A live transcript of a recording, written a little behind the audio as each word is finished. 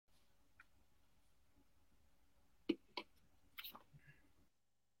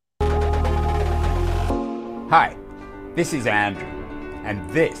Hi, this is Andrew, and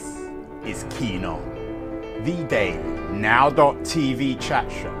this is Keen On, the daily now.tv chat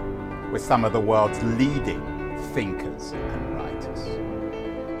show with some of the world's leading thinkers and writers.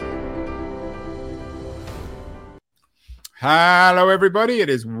 Hello, everybody. It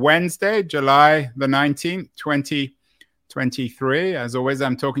is Wednesday, July the 19th, 2023. As always,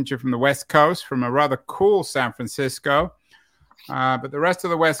 I'm talking to you from the West Coast, from a rather cool San Francisco. But the rest of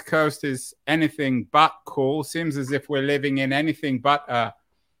the West Coast is anything but cool. Seems as if we're living in anything but a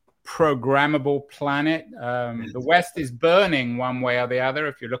programmable planet. The West is burning one way or the other.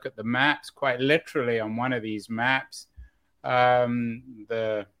 If you look at the maps, quite literally on one of these maps,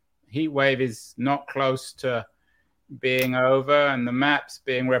 the heat wave is not close to being over, and the maps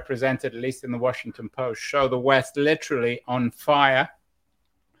being represented, at least in the Washington Post, show the West literally on fire.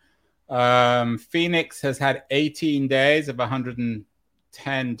 Phoenix has had 18 days of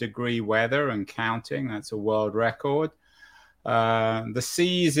 110 degree weather and counting. That's a world record. The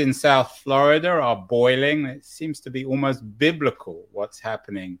seas in South Florida are boiling. It seems to be almost biblical what's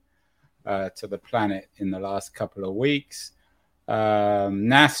happening to the planet in the last couple of weeks.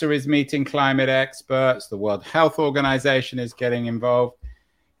 NASA is meeting climate experts. The World Health Organization is getting involved.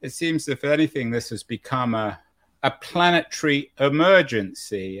 It seems, if anything, this has become a planetary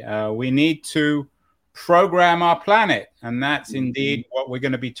emergency. We need to program our planet. And that's indeed what we're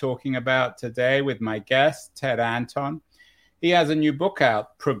going to be talking about today with my guest, Ted Anton. He has a new book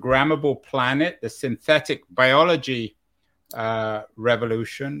out, Programmable Planet, the Synthetic Biology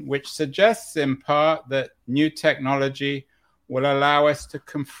Revolution, which suggests in part that new technology will allow us to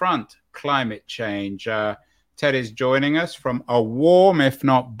confront climate change. Ted is joining us from a warm, if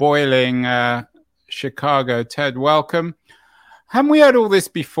not boiling, Chicago. Ted, welcome. Haven't we heard all this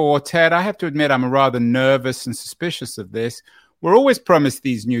before, Ted? I have to admit I'm rather nervous and suspicious of this. We're always promised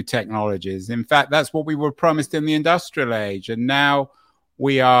these new technologies. In fact, that's what we were promised in the industrial age. And now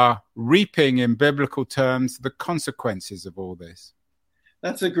we are reaping, in biblical terms, the consequences of all this.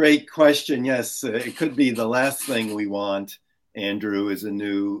 That's a great question. Yes, it could be the last thing we want, Andrew, is a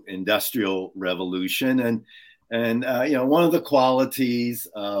new industrial revolution. And one of the qualities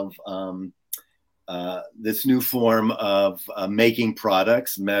of this new form of making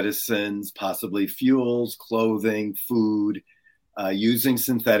products, medicines, possibly fuels, clothing, food, using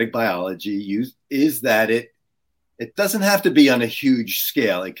synthetic biology is that it doesn't have to be on a huge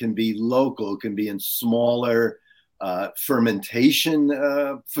scale. It can be local. It can be in smaller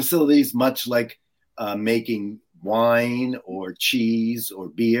fermentation facilities, much like making wine or cheese or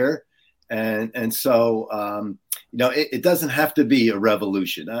beer. And so it doesn't have to be a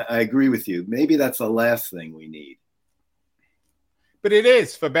revolution. I agree with you. Maybe that's the last thing we need. But it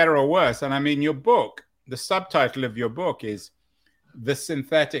is, for better or worse. And I mean, your book, the subtitle of your book is The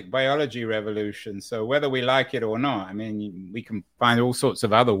Synthetic Biology Revolution. So whether we like it or not, I mean, we can find all sorts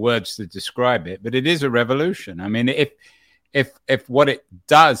of other words to describe it, but it is a revolution. I mean, if what it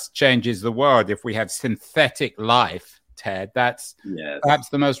does changes the world, if we have synthetic life, Ted, that's perhaps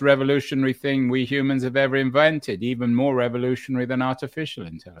the most revolutionary thing we humans have ever invented, even more revolutionary than artificial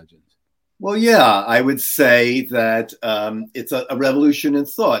intelligence. Well, yeah, I would say that it's a revolution in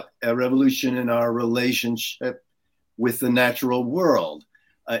thought, a revolution in our relationship with the natural world.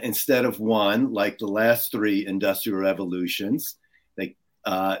 Instead of one, like the last three industrial revolutions, they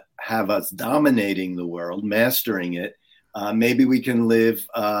have us dominating the world, mastering it. Maybe we can live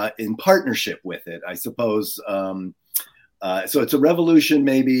in partnership with it, I suppose. So it's a revolution,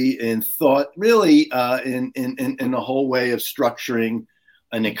 maybe in thought, really in the whole way of structuring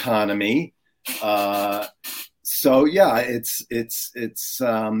an economy. So yeah, it's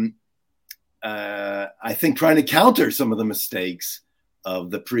I think trying to counter some of the mistakes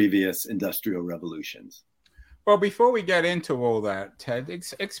of the previous industrial revolutions. Well, before we get into all that, Ted,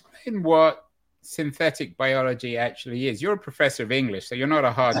 explain what synthetic biology actually is. You're a professor of English, so you're not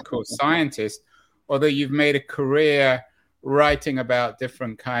a hardcore scientist, although you've made a career writing about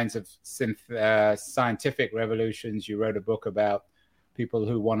different kinds of scientific revolutions. You wrote a book about people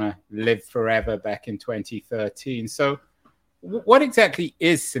who want to live forever back in 2013. So what exactly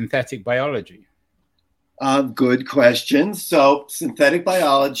is synthetic biology? Good question. So synthetic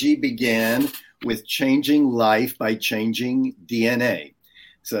biology began with changing life by changing DNA.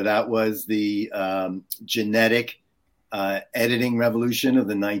 So that was the genetic editing revolution of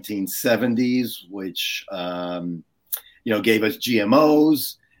the 1970s, which gave us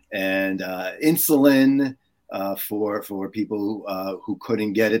GMOs and insulin for people who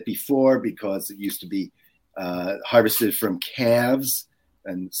couldn't get it before, because it used to be harvested from calves,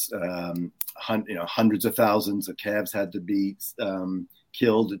 and hundreds of thousands of calves had to be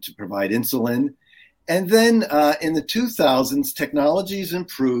killed to provide insulin. And then in the 2000s, technologies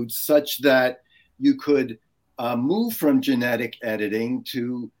improved such that you could move from genetic editing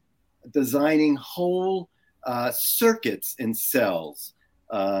to designing whole circuits in cells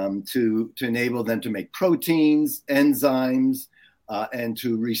to enable them to make proteins, enzymes, and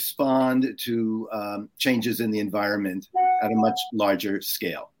to respond to changes in the environment at a much larger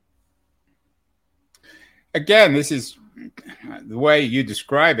scale. Again, this is the way you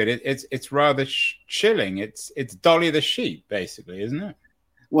describe it. It's rather chilling. It's Dolly the sheep, basically, isn't it?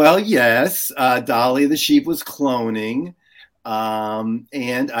 Well, yes. Dolly the sheep was cloning.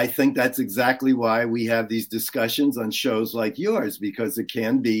 And I think that's exactly why we have these discussions on shows like yours, because it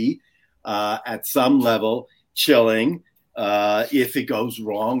can be at some level chilling if it goes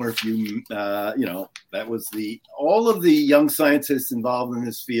wrong, or if you that was all of the young scientists involved in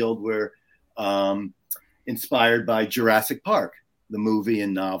this field were inspired by Jurassic Park, the movie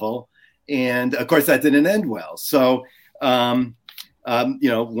and novel. And of course that didn't end well. So, one of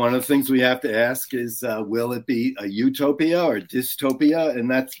the things we have to ask is, will it be a utopia or dystopia? And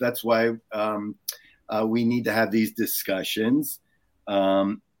that's why we need to have these discussions.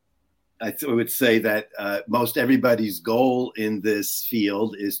 I would say that most everybody's goal in this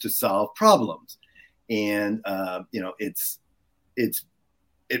field is to solve problems. And,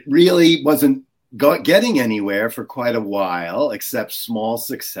 it really wasn't getting anywhere for quite a while, except small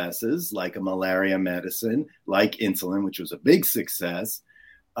successes like a malaria medicine, like insulin, which was a big success.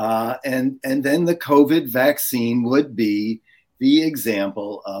 And then the COVID vaccine would be the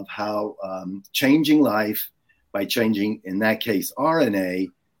example of how changing life by changing, in that case, RNA,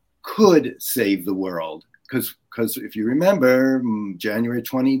 could save the world. Because if you remember, January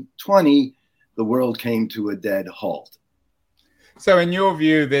 2020, the world came to a dead halt. So in your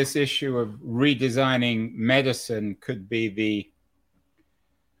view, this issue of redesigning medicine could be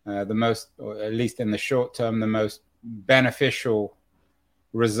the most, or at least in the short term, the most beneficial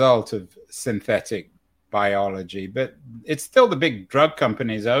result of synthetic biology. But it's still the big drug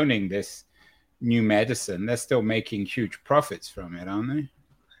companies owning this new medicine. They're still making huge profits from it, aren't they?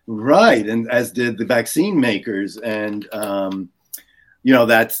 Right. And as did the vaccine makers. And,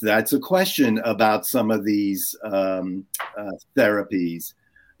 that's a question about some of these therapies.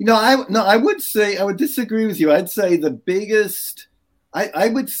 I would disagree with you. I'd say the biggest, I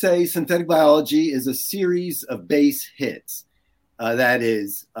would say synthetic biology is a series of base hits. That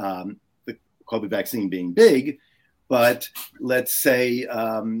is the COVID vaccine being big, but let's say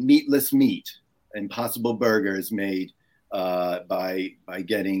meatless meat, Impossible Burgers made by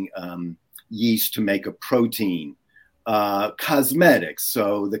getting yeast to make a protein. Cosmetics.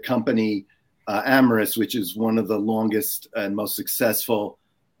 So the company Amyris, which is one of the longest and most successful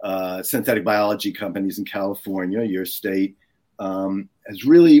synthetic biology companies in California, your state, has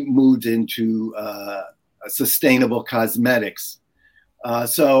really moved into sustainable cosmetics.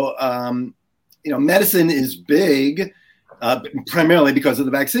 Medicine is big, primarily because of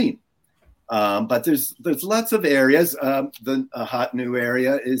the vaccine. But there's lots of areas. The hot new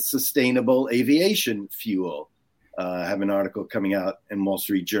area is sustainable aviation fuel. I have an article coming out in Wall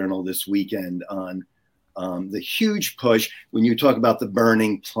Street Journal this weekend on the huge push when you talk about the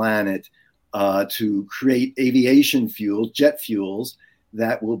burning planet to create aviation fuel, jet fuels,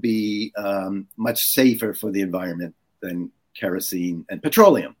 that will be much safer for the environment than kerosene and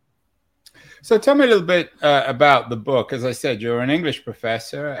petroleum. So tell me a little bit about the book. As I said, you're an English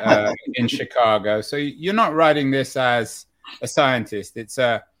professor in Chicago. So you're not writing this as a scientist. It's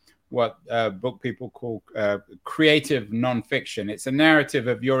what book people call creative nonfiction. It's a narrative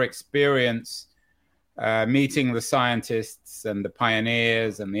of your experience meeting the scientists and the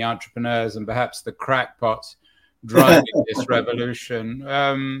pioneers and the entrepreneurs and perhaps the crackpots driving this revolution.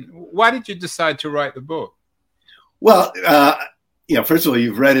 Why did you decide to write the book? Well, first of all,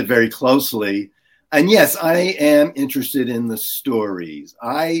 you've read it very closely. And yes, I am interested in the stories.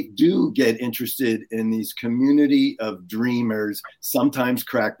 I do get interested in these community of dreamers, sometimes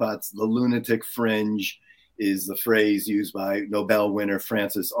crackpots. The lunatic fringe is the phrase used by Nobel winner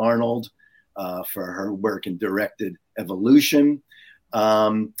Frances Arnold for her work in directed evolution.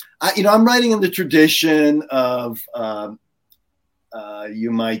 I'm writing in the tradition of,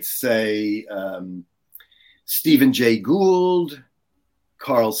 you might say, Stephen Jay Gould,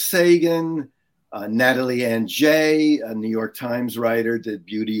 Carl Sagan, Natalie Ann Jay, a New York Times writer, did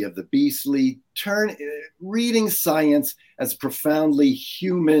Beauty of the Beastly, reading science as a profoundly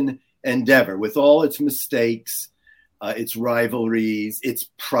human endeavor with all its mistakes, its rivalries, its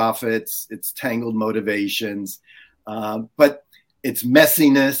profits, its tangled motivations, but its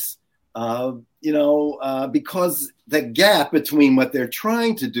messiness, because the gap between what they're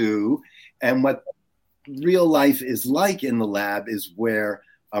trying to do and what real life is like in the lab is where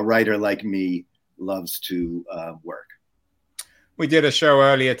a writer like me loves to work. We did a show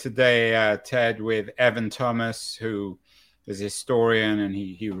earlier today, Ted, with Evan Thomas, who is a historian, and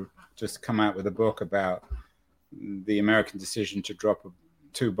he just come out with a book about the American decision to drop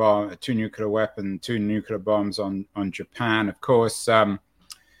two nuclear bombs on Japan. Of course,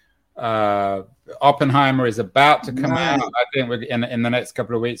 Oppenheimer is about to come out. I think in the next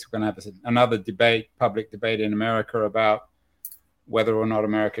couple of weeks, we're going to have another public debate in America about whether or not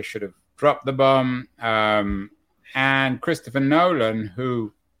America should have dropped the bomb. And Christopher Nolan,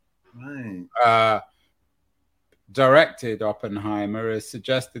 who directed Oppenheimer, has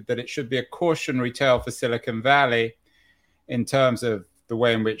suggested that it should be a cautionary tale for Silicon Valley in terms of the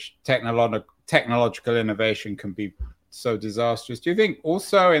way in which technological innovation can be so disastrous. Do you think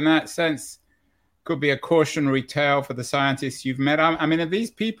also in that sense could be a cautionary tale for the scientists you've met? I mean, are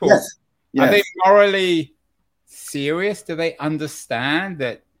these people, yes. Are they morally serious? Do they understand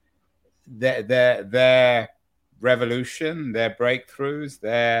that their revolution, their breakthroughs,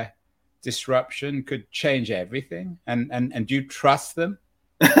 their disruption could change everything? And do you trust them?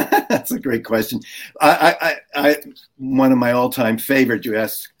 That's a great question. I one of my all-time favorite, you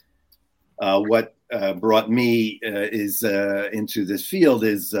ask what brought me into this field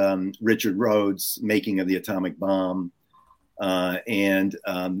is Richard Rhodes' Making of the Atomic Bomb. I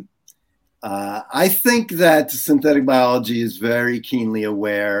think that synthetic biology is very keenly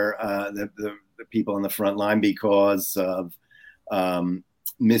aware, the people on the front line, because of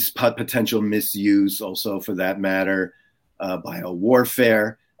potential misuse, also for that matter,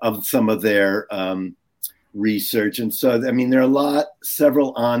 biowarfare of some of their research. And so, I mean, there are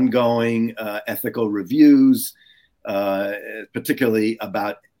several ongoing ethical reviews, particularly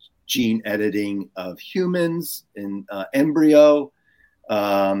about gene editing of humans in embryo.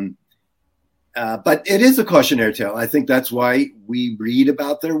 But it is a cautionary tale. I think that's why we read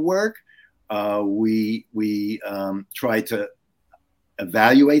about their work. We try to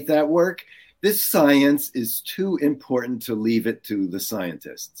evaluate that work. This science is too important to leave it to the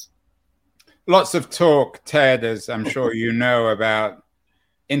scientists. Lots of talk, Ted, as I'm sure you know, about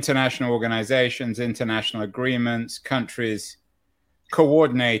international organizations, international agreements, countries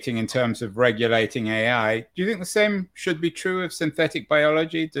coordinating in terms of regulating AI. Do you think the same should be true of synthetic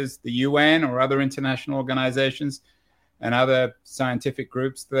biology? Does the UN or other international organizations and other scientific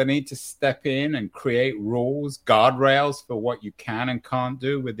groups, do they need to step in and create rules, guardrails for what you can and can't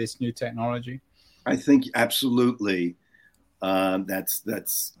do with this new technology? I think absolutely. I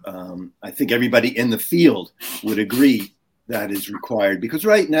think everybody in the field would agree that is required, because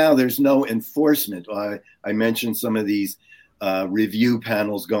right now there's no enforcement. I mentioned some of these review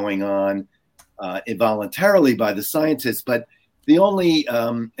panels going on involuntarily by the scientists, but the only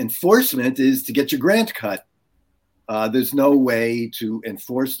enforcement is to get your grant cut. There's no way to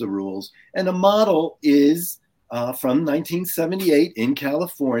enforce the rules. And a model is from 1978 in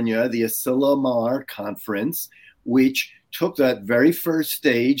California, the Asilomar Conference, which took that very first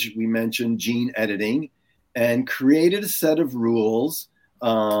stage, we mentioned gene editing, and created a set of rules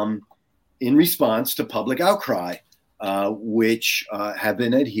in response to public outcry, which have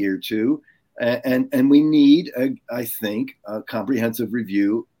been adhered to. And we need, I think, a comprehensive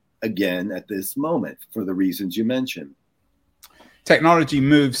review again at this moment for the reasons you mentioned. Technology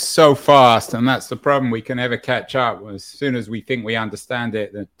moves so fast, and that's the problem. We can never catch up. As soon as we think we understand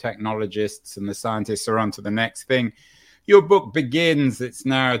it, the technologists and the scientists are on to the next thing. Your book begins its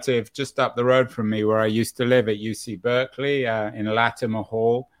narrative just up the road from me, where I used to live at UC Berkeley in Latimer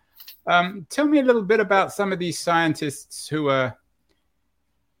Hall. Tell me a little bit about some of these scientists who are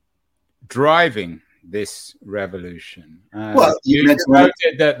driving this revolution. Well, you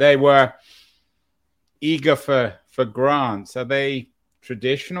noted that they were eager for grants. Are they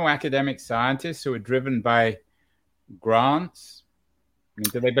traditional academic scientists who are driven by grants? I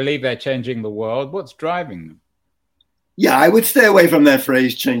mean, do they believe they're changing the world? What's driving them? Yeah, I would stay away from that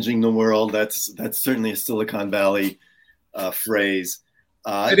phrase, changing the world. That's certainly a Silicon Valley phrase.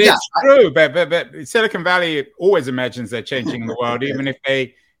 It is true, but Silicon Valley always imagines they're changing the world, even if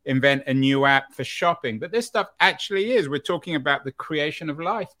they invent a new app for shopping. But this stuff actually is. We're talking about the creation of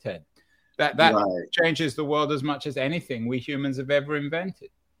life, Ted. That right. Changes the world as much as anything we humans have ever invented.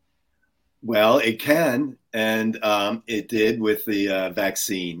 Well, it can, and it did with the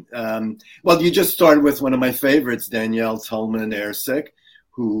vaccine. Well, you just started with one of my favorites, Danielle Tolman-Ersick,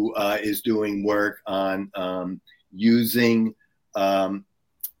 who is doing work on using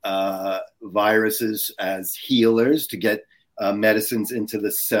viruses as healers to get medicines into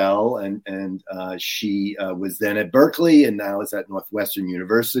the cell. And she was then at Berkeley and now is at Northwestern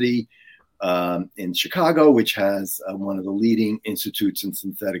University, in Chicago, which has one of the leading institutes in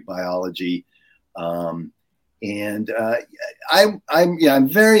synthetic biology. I'm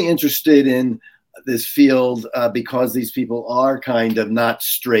very interested in this field because these people are kind of not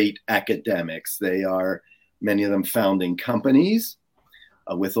straight academics. They are, many of them, founding companies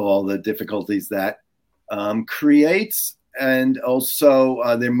with all the difficulties that creates. And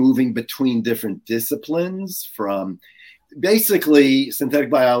also they're moving between different disciplines. From basically, synthetic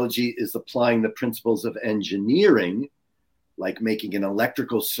biology is applying the principles of engineering, like making an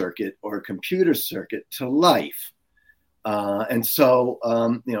electrical circuit or a computer circuit, to life. And so,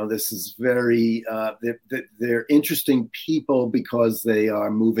 this is very, they're interesting people because they are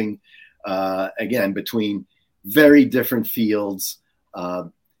moving, again, between very different fields.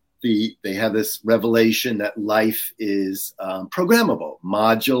 They have this revelation that life is programmable,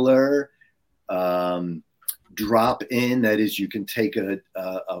 modular, drop in. That is, you can take a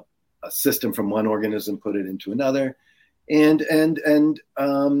system from one organism, put it into another. And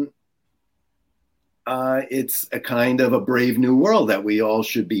it's a kind of a brave new world that we all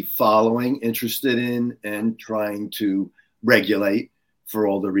should be following, interested in, and trying to regulate for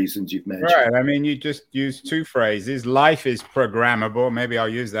all the reasons you've mentioned. Right. I mean, you just used two phrases. Life is programmable. Maybe I'll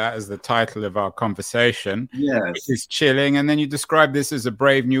use that as the title of our conversation. Yes. Which is chilling. And then you describe this as a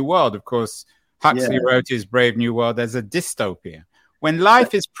brave new world. Of course, Huxley wrote his Brave New World as a dystopia. When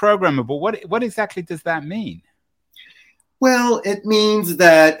life is programmable, what exactly does that mean? Well, it means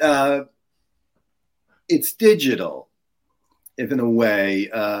that it's digital, if in a way.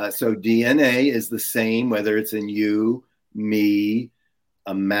 So DNA is the same, whether it's in you, me,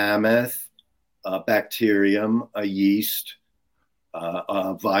 a mammoth, a bacterium, a yeast,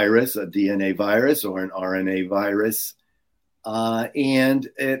 a virus, a DNA virus, or an RNA virus. And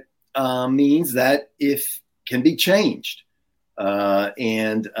it means that if can be changed.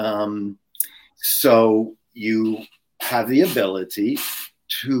 So you have the ability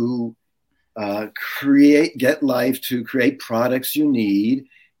to get life to create products you need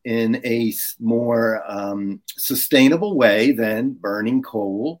in a more sustainable way than burning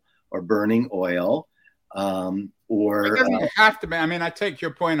coal or burning oil. It doesn't have to be. I mean, I take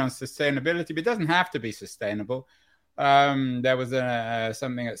your point on sustainability, but it doesn't have to be sustainable. There was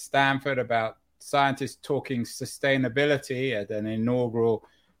something at Stanford about scientists talking sustainability at an inaugural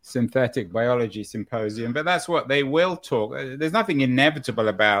synthetic biology symposium, but that's what they will talk. There's nothing inevitable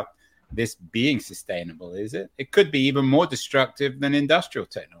about this being sustainable, is it? It could be even more destructive than industrial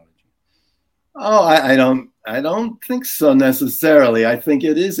technology. Oh, I don't think so necessarily. I think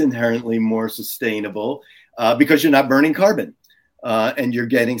it is inherently more sustainable because you're not burning carbon and you're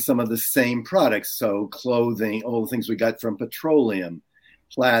getting some of the same products. So clothing, all the things we got from petroleum,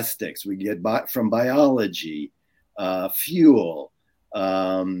 plastics, we get from biology, fuel,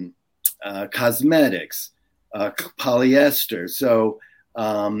 cosmetics, polyester. So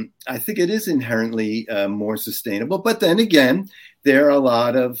I think it is inherently more sustainable. But then again, there are a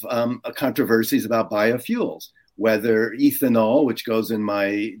lot of controversies about biofuels, whether ethanol, which goes in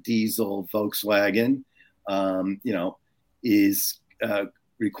my diesel Volkswagen, is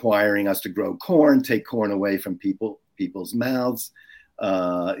requiring us to grow corn, take corn away from people's mouths,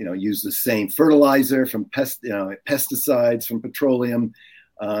 use the same fertilizer from pesticides from petroleum.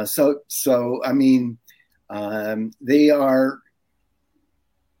 So I mean, they are.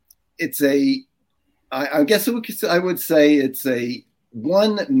 I guess I would say it's a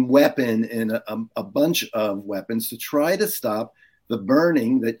one weapon in a bunch of weapons to try to stop the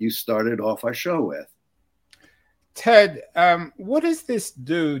burning that you started off our show with. Ted, what does this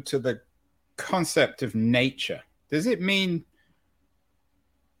do to the concept of nature? Does it mean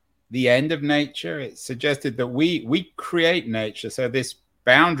the end of nature? It suggested that we create nature, so this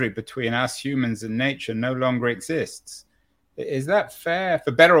boundary between us humans and nature no longer exists. Is that fair?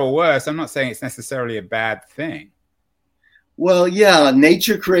 For better or worse, I'm not saying it's necessarily a bad thing. Well, yeah,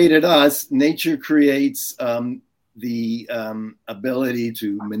 nature created us. Nature creates the ability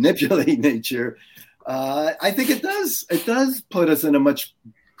to manipulate nature. I think it does. It does put us in a much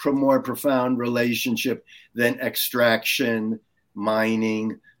more profound relationship than extraction,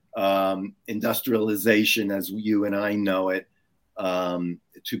 mining, industrialization, as you and I know it.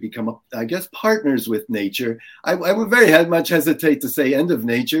 To become, I guess, partners with nature. I would very much hesitate to say end of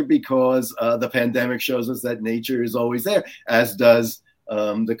nature because the pandemic shows us that nature is always there, as does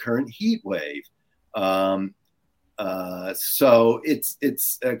the current heat wave. So it's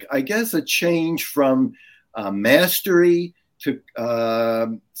I guess, a change from mastery to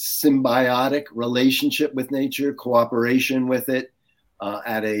symbiotic relationship with nature, cooperation with it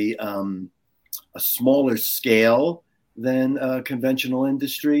at a smaller scale. than conventional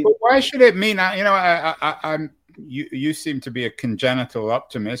industry. But why should it mean? I'm. You seem to be a congenital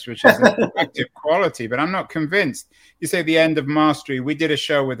optimist, which is an attractive quality, but I'm not convinced. You say the end of mastery. We did a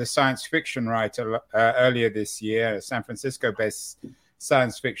show with a science fiction writer earlier this year, a San Francisco-based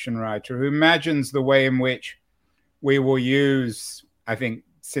science fiction writer, who imagines the way in which we will use, I think,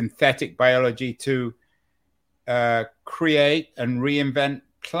 synthetic biology to create and reinvent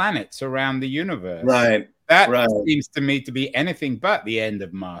planets around the universe. Right. That seems to me to be anything but the end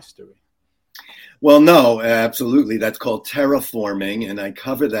of mastery. Well, no, absolutely. That's called terraforming, and I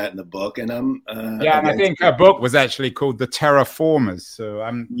cover that in the book. And I'm and I think her book was actually called The Terraformers. So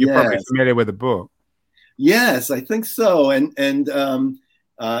you're probably familiar with the book. Yes, I think so. And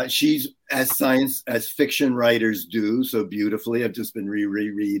she's as fiction writers do so beautifully. I've just been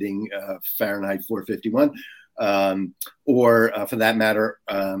rereading Fahrenheit 451, or for that matter,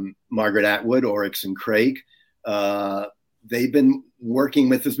 Margaret Atwood, Oryx and Crake. They've been working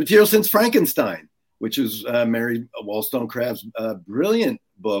with this material since Frankenstein, which is Mary Wollstonecraft's brilliant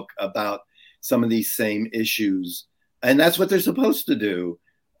book about some of these same issues. And that's what they're supposed to do.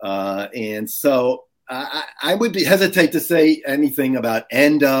 And so I would hesitate to say anything about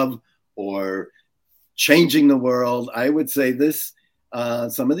end of or changing the world. I would say this,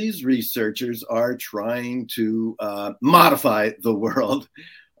 some of these researchers are trying to modify the world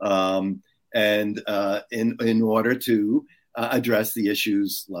and in order to address the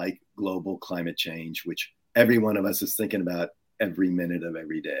issues like global climate change, which every one of us is thinking about every minute of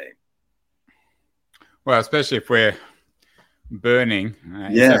every day. Well, especially if we're burning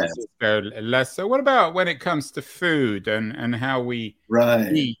less. So what about when it comes to food and how we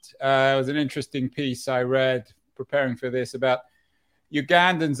eat? It was an interesting piece I read preparing for this about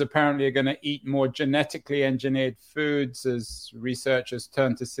Ugandans apparently are going to eat more genetically engineered foods as researchers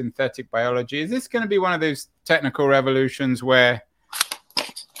turn to synthetic biology. Is this going to be one of those technical revolutions where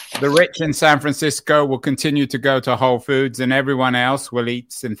the rich in San Francisco will continue to go to Whole Foods and everyone else will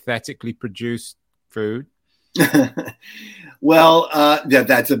eat synthetically produced food? Well,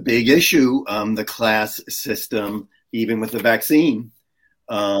 that's a big issue, the class system, even with the vaccine.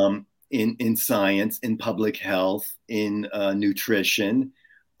 In science, in public health, in nutrition.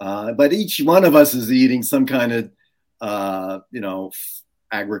 But each one of us is eating some kind of,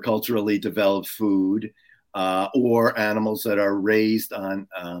 agriculturally developed food or animals that are raised on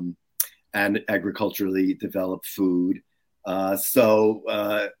and agriculturally developed food.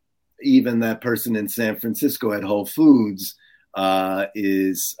 So even that person in San Francisco at Whole Foods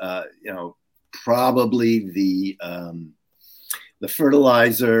is, probably the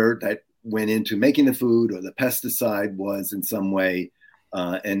fertilizer that went into making the food or the pesticide was in some way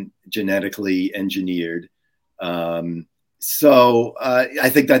and genetically engineered. So I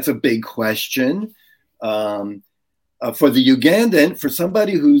think that's a big question. For the Ugandan, for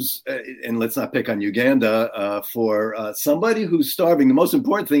somebody who's, and let's not pick on Uganda, for somebody who's starving, the most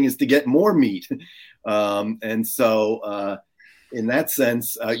important thing is to get more meat. And so in that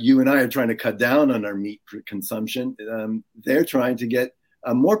sense, you and I are trying to cut down on our meat consumption. They're trying to get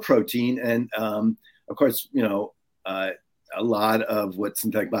more protein. And of course, a lot of what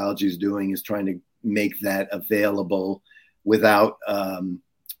synthetic biology is doing is trying to make that available without,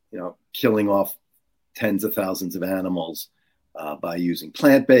 killing off tens of thousands of animals by using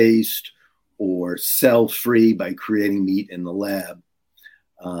plant-based or cell-free by creating meat in the lab.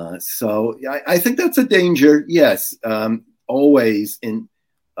 So I think that's a danger. Yes. Always in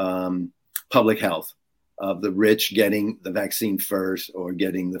public health of the rich getting the vaccine first or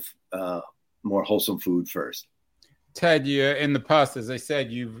getting the more wholesome food first. Ted, you in the past, as I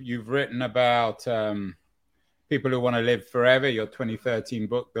said, you've written about people who want to live forever. Your 2013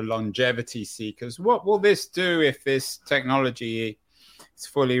 book, The Longevity Seekers. What will this do if this technology is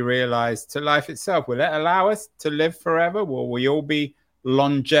fully realized to life itself? Will it allow us to live forever? Will we all be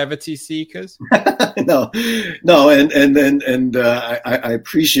longevity seekers? No. And I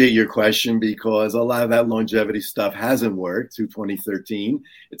appreciate your question because a lot of that longevity stuff hasn't worked through 2013.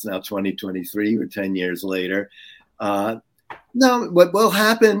 It's now 2023 or 10 years later. No, what will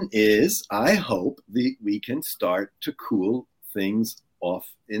happen is I hope that we can start to cool things off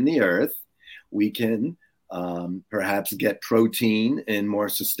in the earth. We can perhaps get protein in a more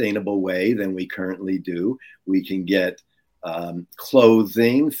sustainable way than we currently do. We can get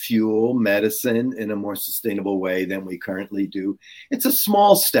clothing, fuel, medicine in a more sustainable way than we currently do. It's a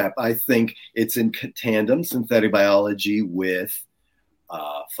small step. I think it's in tandem, synthetic biology with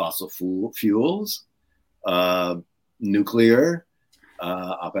fossil fuels, nuclear,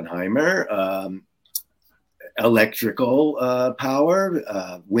 Oppenheimer, electrical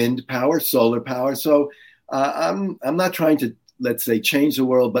power, wind power, solar power. So I'm not trying to, let's say, change the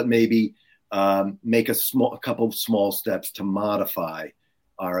world, but maybe make a couple of small steps to modify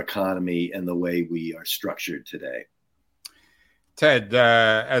our economy and the way we are structured today. Ted,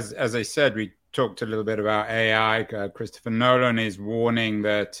 as I said, we talked a little bit about AI. Christopher Nolan is warning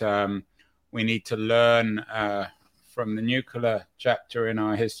that we need to learn from the nuclear chapter in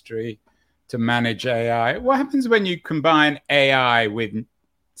our history to manage AI. What happens when you combine AI with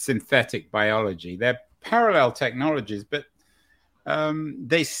synthetic biology? They're parallel technologies, but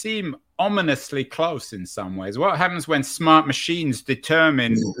they seem ominously close in some ways. What happens when smart machines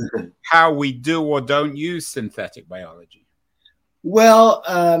determine how we do or don't use synthetic biology? Well,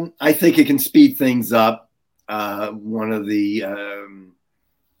 I think it can speed things up. One of the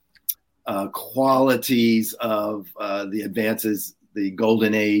qualities of the advances, the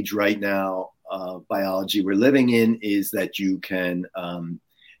golden age right now of biology we're living in, is that you can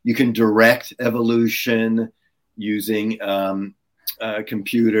direct evolution using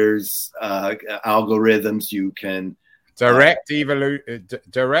computers, algorithms. You can direct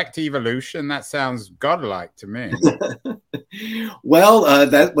evolution. That sounds godlike to me. Well,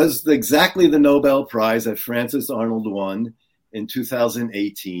 that was exactly the Nobel Prize that Francis Arnold won in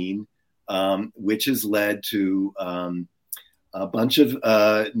 2018, which has led to a bunch of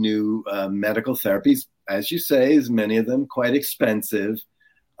new medical therapies, as you say, as many of them quite expensive.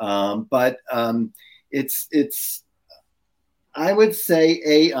 But it's I would say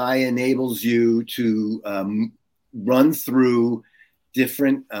AI enables you to run through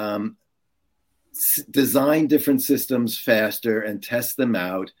different, design different systems faster and test them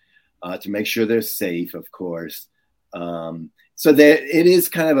out to make sure they're safe, of course. So that it is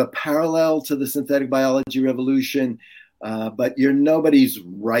kind of a parallel to the synthetic biology revolution, but nobody's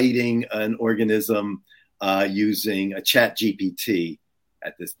writing an organism using a chat GPT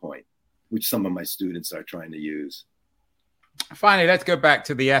at this point, which some of my students are trying to use. Finally, let's go back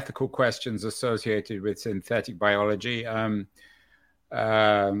to the ethical questions associated with synthetic biology. According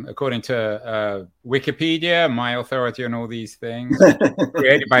to Wikipedia, my authority on all these things,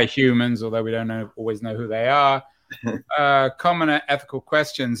 created by humans, although we don't always know who they are. Common ethical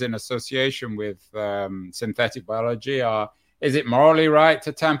questions in association with synthetic biology are: is it morally right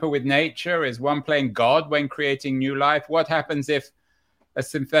to tamper with nature? Is one playing God when creating new life? What happens if a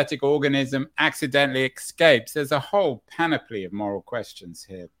synthetic organism accidentally escapes? There's a whole panoply of moral questions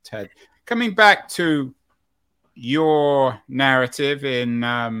here, Ted. Coming back to your narrative in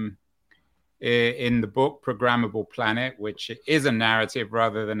the book Programmable Planet, which is a narrative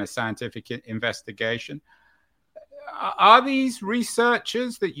rather than a scientific investigation, are these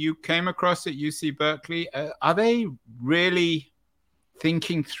researchers that you came across at UC Berkeley, are they really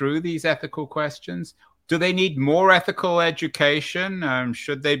thinking through these ethical questions? Do they need more ethical education?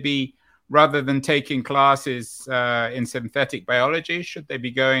 Should they be, rather than taking classes in synthetic biology, should they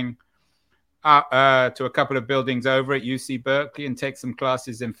be going to a couple of buildings over at UC Berkeley and take some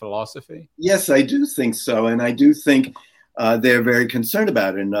classes in philosophy? Yes, I do think so. And I do think they're very concerned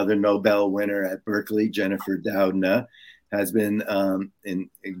about it. Another Nobel winner at Berkeley, Jennifer Doudna, has been in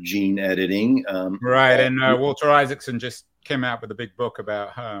gene editing. Right. And Walter Isaacson just came out with a big book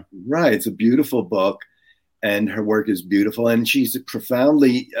about her. Right. It's a beautiful book. And her work is beautiful. And she's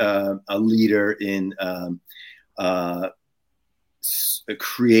profoundly a leader in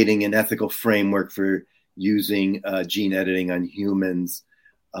creating an ethical framework for using gene editing on humans.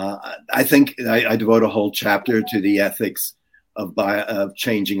 I think I devote a whole chapter to the ethics of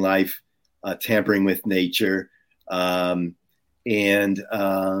changing life, tampering with nature. And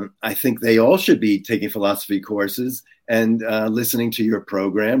I think they all should be taking philosophy courses and listening to your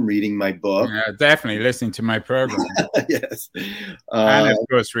program, reading my book. Yeah, definitely listening to my program. Yes. And of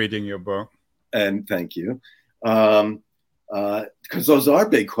course, reading your book. And thank you. Because those are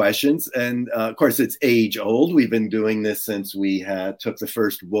big questions. And of course, it's age old. We've been doing this since we took the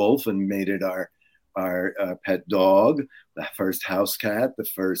first wolf and made it our pet dog, the first house cat, the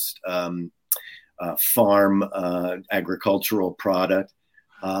first farm agricultural product.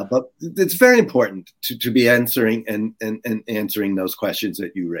 But it's very important to be answering and answering those questions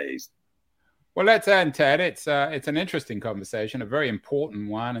that you raised. Well, let's end, Ted. It's an interesting conversation, a very important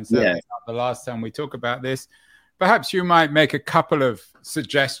one, and certainly not the last time we talk about this. Perhaps you might make a couple of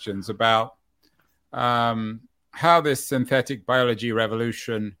suggestions about how this synthetic biology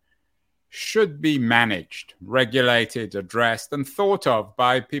revolution should be managed, regulated, addressed, and thought of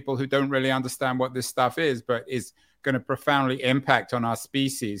by people who don't really understand what this stuff is, but is going to profoundly impact on our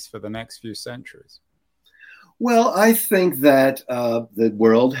species for the next few centuries. Well, I think that the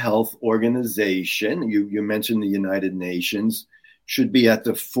World Health Organization, you mentioned the United Nations, should be at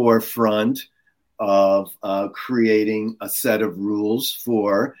the forefront of creating a set of rules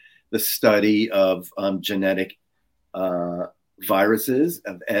for the study of genetic viruses,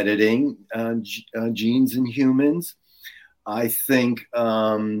 of editing genes in humans. I think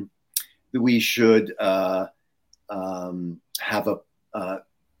that we should have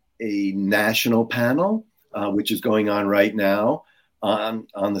a national panel, which is going on right now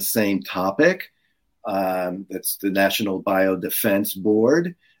on the same topic. That's the National Biodefense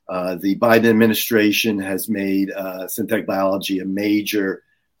Board. The Biden administration has made synthetic biology a major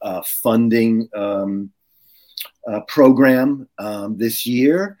funding program this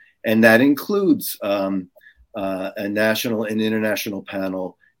year, and that includes a national and international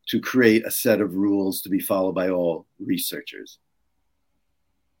panel to create a set of rules to be followed by all researchers.